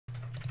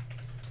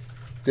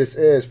This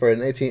is for a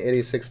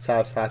 1986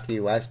 Topps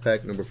Hockey Last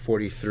Pack number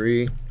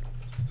 43.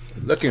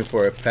 Looking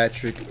for a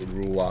Patrick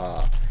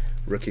Roy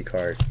rookie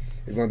card.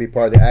 If you want to be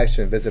part of the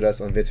action, visit us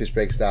on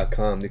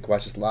VintageBreaks.com. You can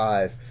watch us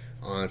live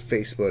on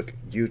Facebook,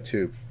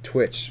 YouTube,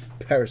 Twitch,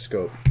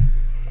 Periscope,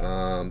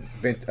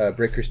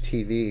 Breakers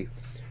TV.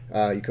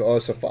 You can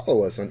also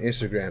follow us on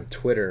Instagram,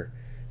 Twitter.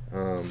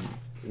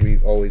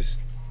 We've always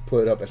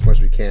put up as much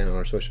as we can on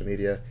our social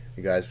media.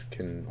 You guys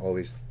can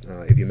always,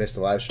 if you missed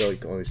the live show, you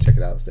can always check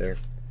it out. It's there.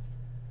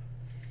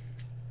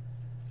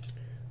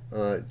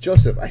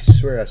 Joseph, I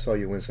swear I saw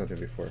you win something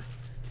before.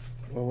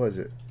 What was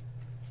it?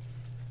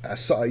 I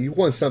saw you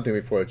won something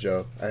before,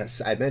 Joe.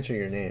 I mentioned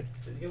your name.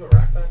 Did you give a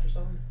rack pack or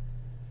something?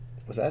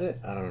 Was that it?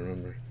 I don't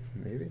remember.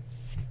 Maybe.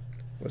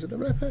 Was it the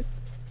rack pack?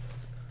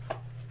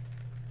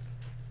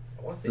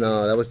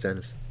 No, that was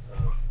Dennis.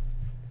 Oh.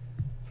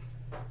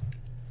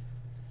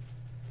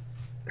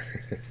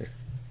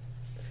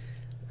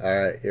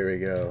 Alright, here we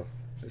go.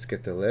 Let's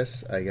get the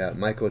list. I got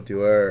Michael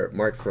Dewar,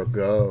 Mark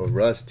Forgo,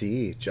 Russ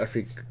D,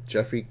 Jeffrey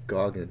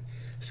Goggin,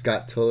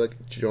 Scott Tulloch,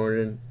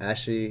 Jordan,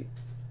 Ashley,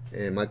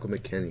 and Michael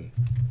McKenney.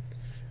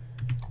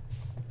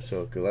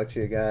 So good luck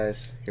to you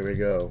guys. Here we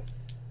go.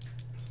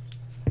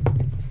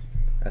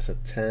 That's a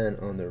 10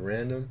 on the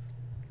random.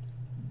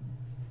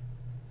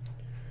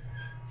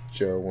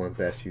 Joe won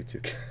best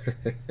YouTube.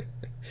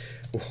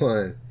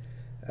 1.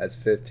 That's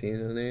 15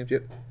 of the names.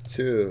 Yep.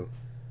 2,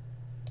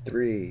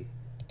 3,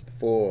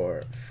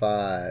 4,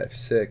 5,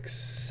 6,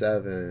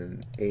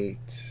 7,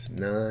 8,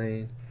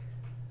 9,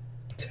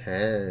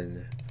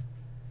 10.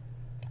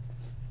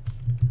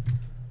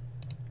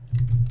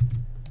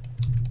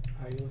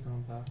 How you looking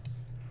on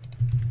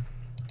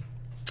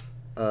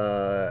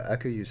that? I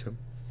could use him.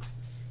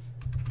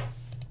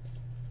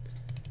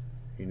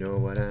 You know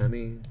what I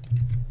mean?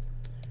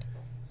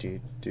 Do.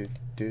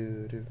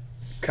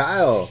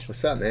 Kyle,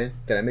 what's up, man?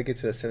 Did I make it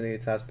to the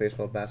 78 Topps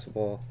baseball,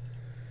 basketball?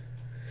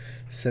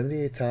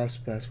 78 Topps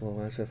basketball,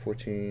 last at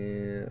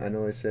 14. I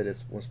know I said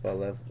it's one spot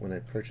left when I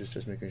purchased,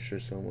 just making sure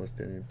someone else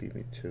didn't beat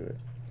me to it.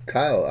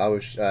 Kyle, I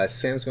was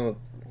Sam's gonna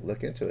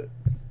look into it.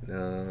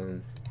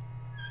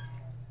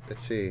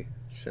 Let's see,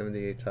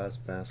 78 Topps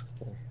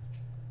basketball.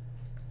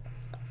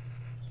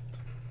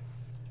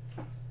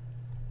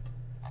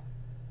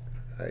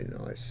 I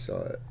know I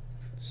saw it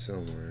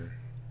somewhere.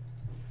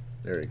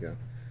 There we go.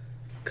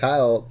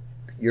 Kyle,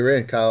 you're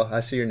in. Kyle,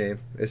 I see your name.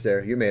 It's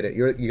there. You made it.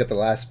 You got the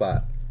last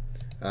spot.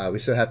 We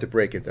still have to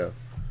break it though.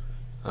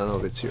 I don't know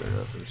if it's here or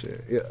not. Let me see.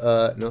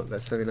 Yeah, no,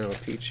 that's 79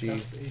 Opeachy.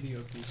 That's 80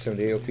 Opeachy.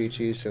 78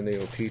 Opeachy.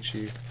 78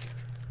 Opeachy.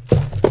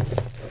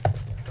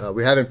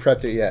 We haven't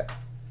prepped it yet.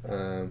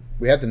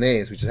 We have the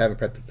names. We just haven't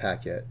prepped the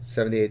pack yet.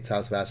 78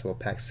 Topps basketball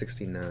pack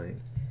 69.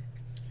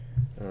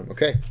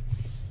 Okay.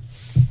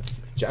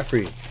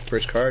 Jeffrey,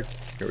 first card.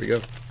 Here we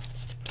go.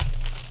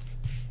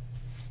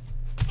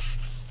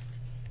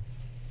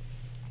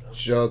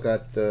 Joe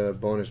got the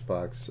bonus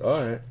box.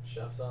 All right.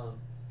 Chef's on.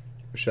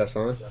 Chef's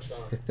on? Chef's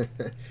on.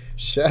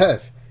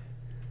 Chef!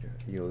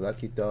 You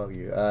lucky dog,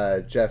 you.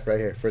 Jeff, right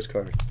here. First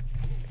card.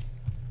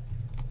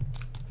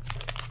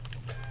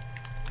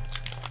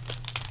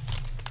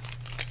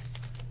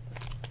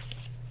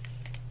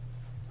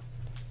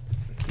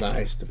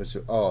 Nice. The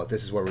bazooka. Oh,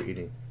 this is what we're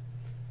eating.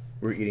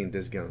 We're eating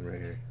this gum right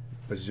here.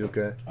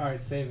 Bazooka.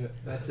 Alright, save it.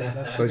 That's it.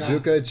 That's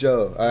Bazooka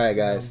Joe. Alright,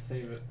 guys.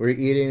 Save it. We're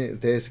eating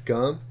this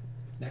gum.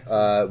 Next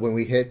When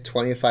we hit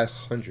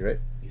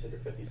 2,500. You said you're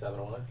 57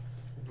 on it?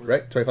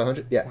 Right?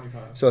 2,500? Yeah.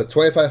 25. So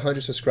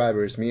 2,500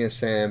 subscribers, me and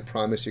Sam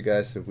promise you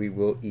guys that we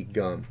will eat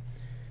gum.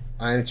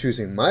 I am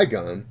choosing my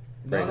gum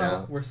right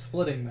now. We're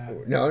splitting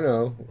that.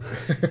 No.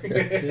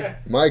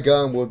 My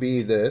gum will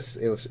be this.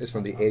 It's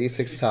from the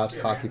 86 Topps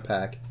Hockey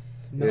Pack.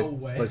 No It's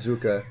way.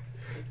 Bazooka.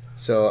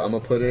 So I'm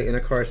going to put it in a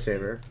card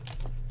saver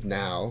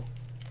now.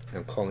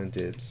 I'm calling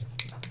dibs.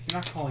 You're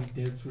not calling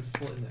dibs, we're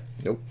splitting it.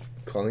 Nope.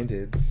 Calling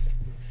dibs.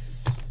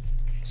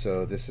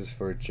 So this is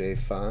for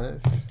J5.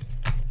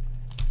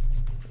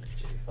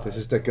 This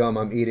is the gum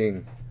I'm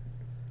eating.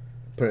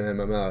 Putting it in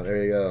my mouth.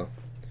 There you go.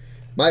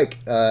 Mike,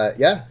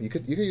 yeah, you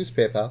could use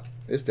PayPal.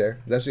 It's there.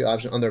 That's the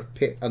option.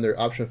 Under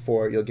option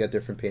 4, you'll get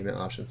different payment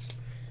options.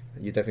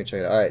 You definitely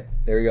check it out. All right,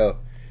 there we go.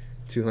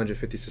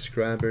 250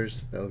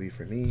 subscribers. That'll be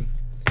for me.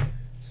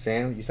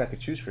 Sam, you said I could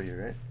choose for you,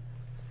 right?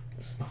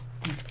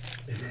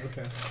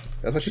 Okay.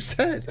 That's what you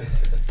said.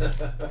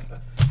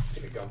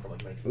 Take a gum from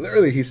like 19.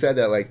 Literally, he said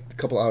that like a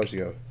couple hours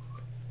ago.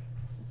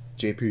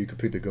 JP, you could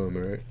pick the gum,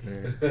 all right? All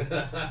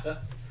right.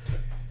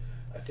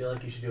 I feel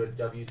like you should do a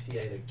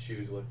WTA to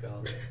choose what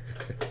gum.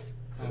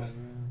 Oh,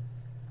 man.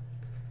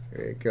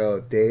 There you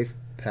go. Dave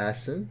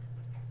Passon.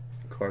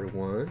 Card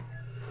 1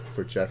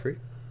 for Jeffrey.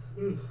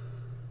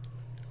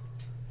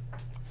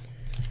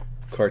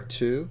 Card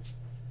 2.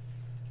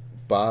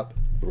 Bob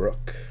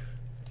Brook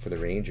for the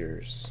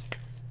Rangers.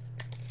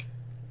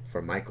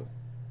 For Michael.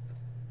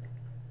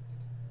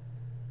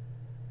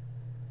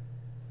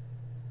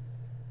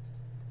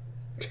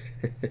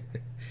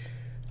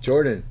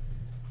 Jordan.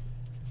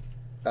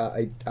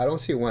 I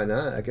don't see why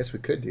not. I guess we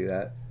could do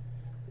that.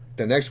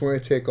 The next winner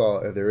take all,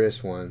 if there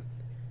is one,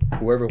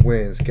 Whoever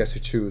wins gets to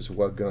choose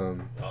what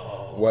gum,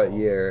 Oh. what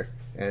year,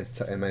 and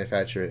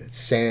manufacturer.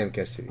 Sam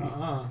gets to eat.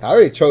 Uh-uh. I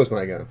already chose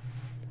my gum,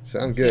 so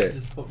I'm Can't good.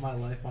 just put my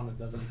life on a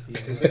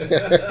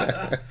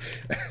WTA.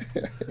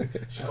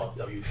 Should call it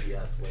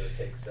WTS, winner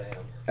takes Sam.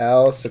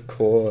 El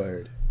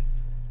Secord.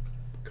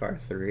 Car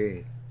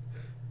 3.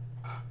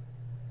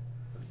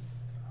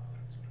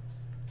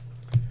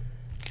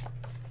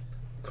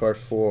 Car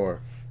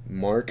 4.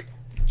 Mark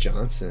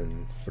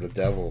Johnson for the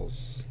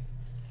Devils.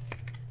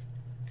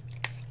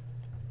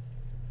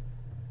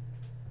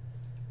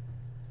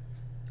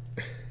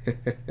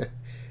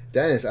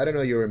 Dennis, I don't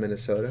know you were in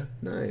Minnesota.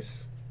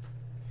 Nice.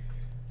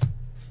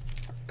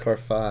 Car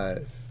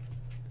 5.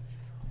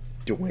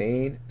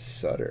 Dwayne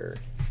Sutter.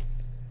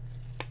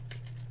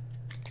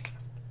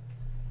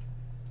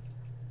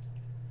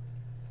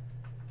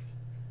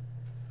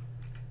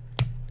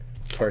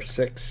 Car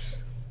 6.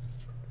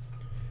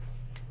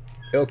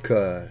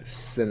 Ilka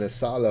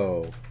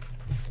Sinisalo.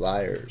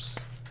 Flyers.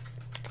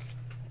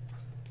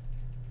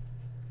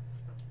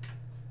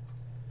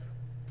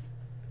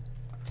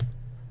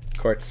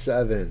 Cart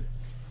 7.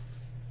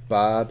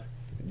 Bob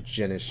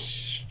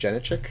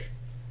Janichuk.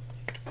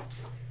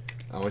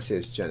 I want to say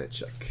it's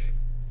Janichuk.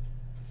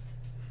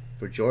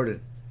 For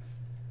Jordan.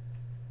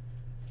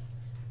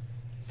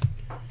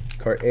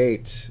 Cart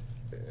 8.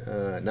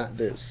 Not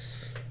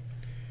this.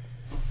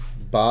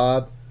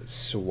 Bob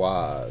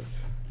Suave.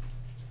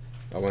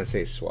 I want to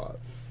say Suave.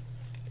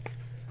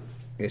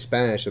 In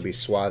Spanish, it'll be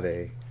Suave.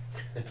 Like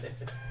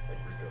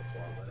Rico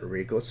Suave.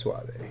 Rico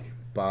Suave.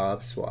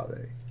 Bob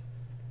Suave.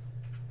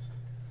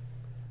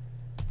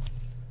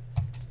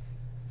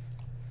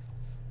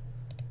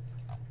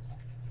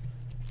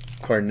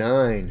 Car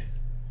 9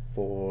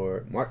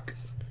 for Mark.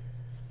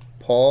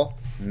 Paul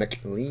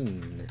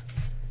McLean.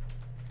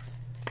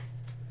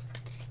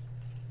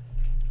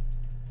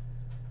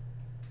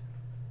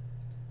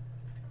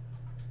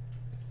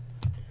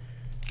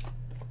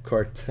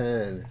 Car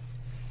 10.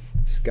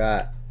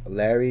 Scott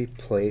Larry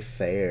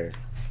Playfair.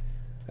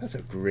 That's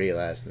a great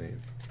last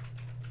name.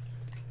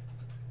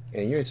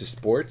 And you're into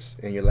sports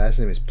and your last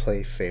name is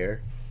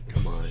Playfair?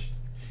 Come on.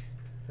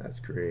 That's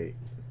great.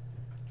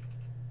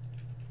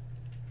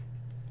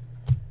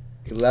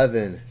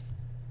 11.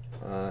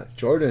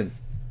 Jordan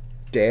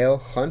Dale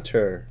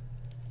Hunter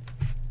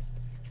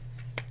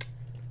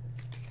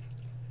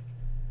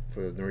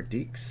for the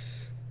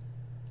Nordiques.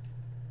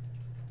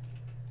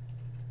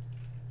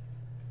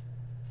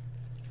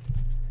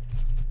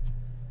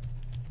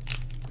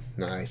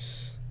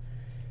 Nice.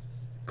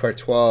 Card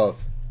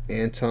 12.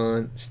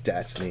 Anton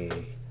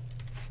Stastny,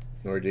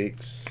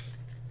 Nordiques.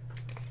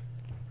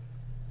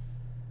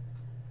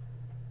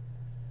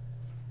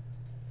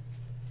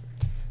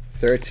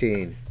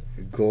 $13.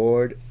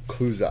 Gord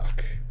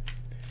Kluzak.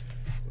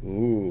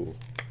 Ooh.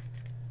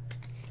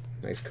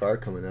 Nice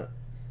card coming up.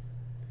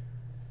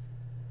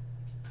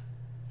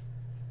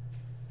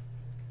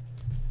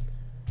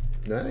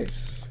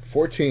 Nice.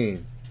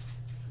 14.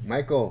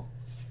 Michael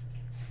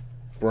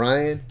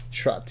Brian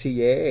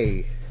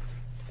Trottier.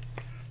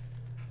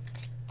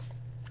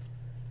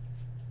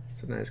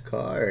 It's a nice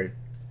card.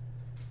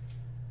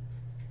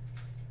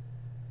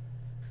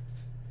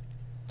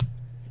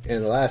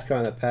 And the last card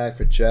on the pack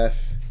for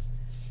Jeff,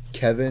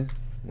 Kevin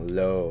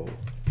Lowe.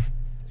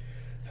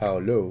 How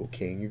low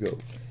can you go?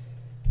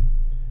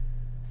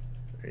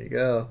 There you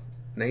go.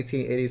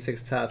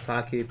 1986 Topps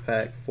Hockey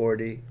Pack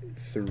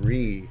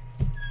 43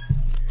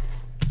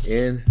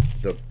 in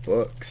the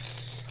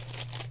books.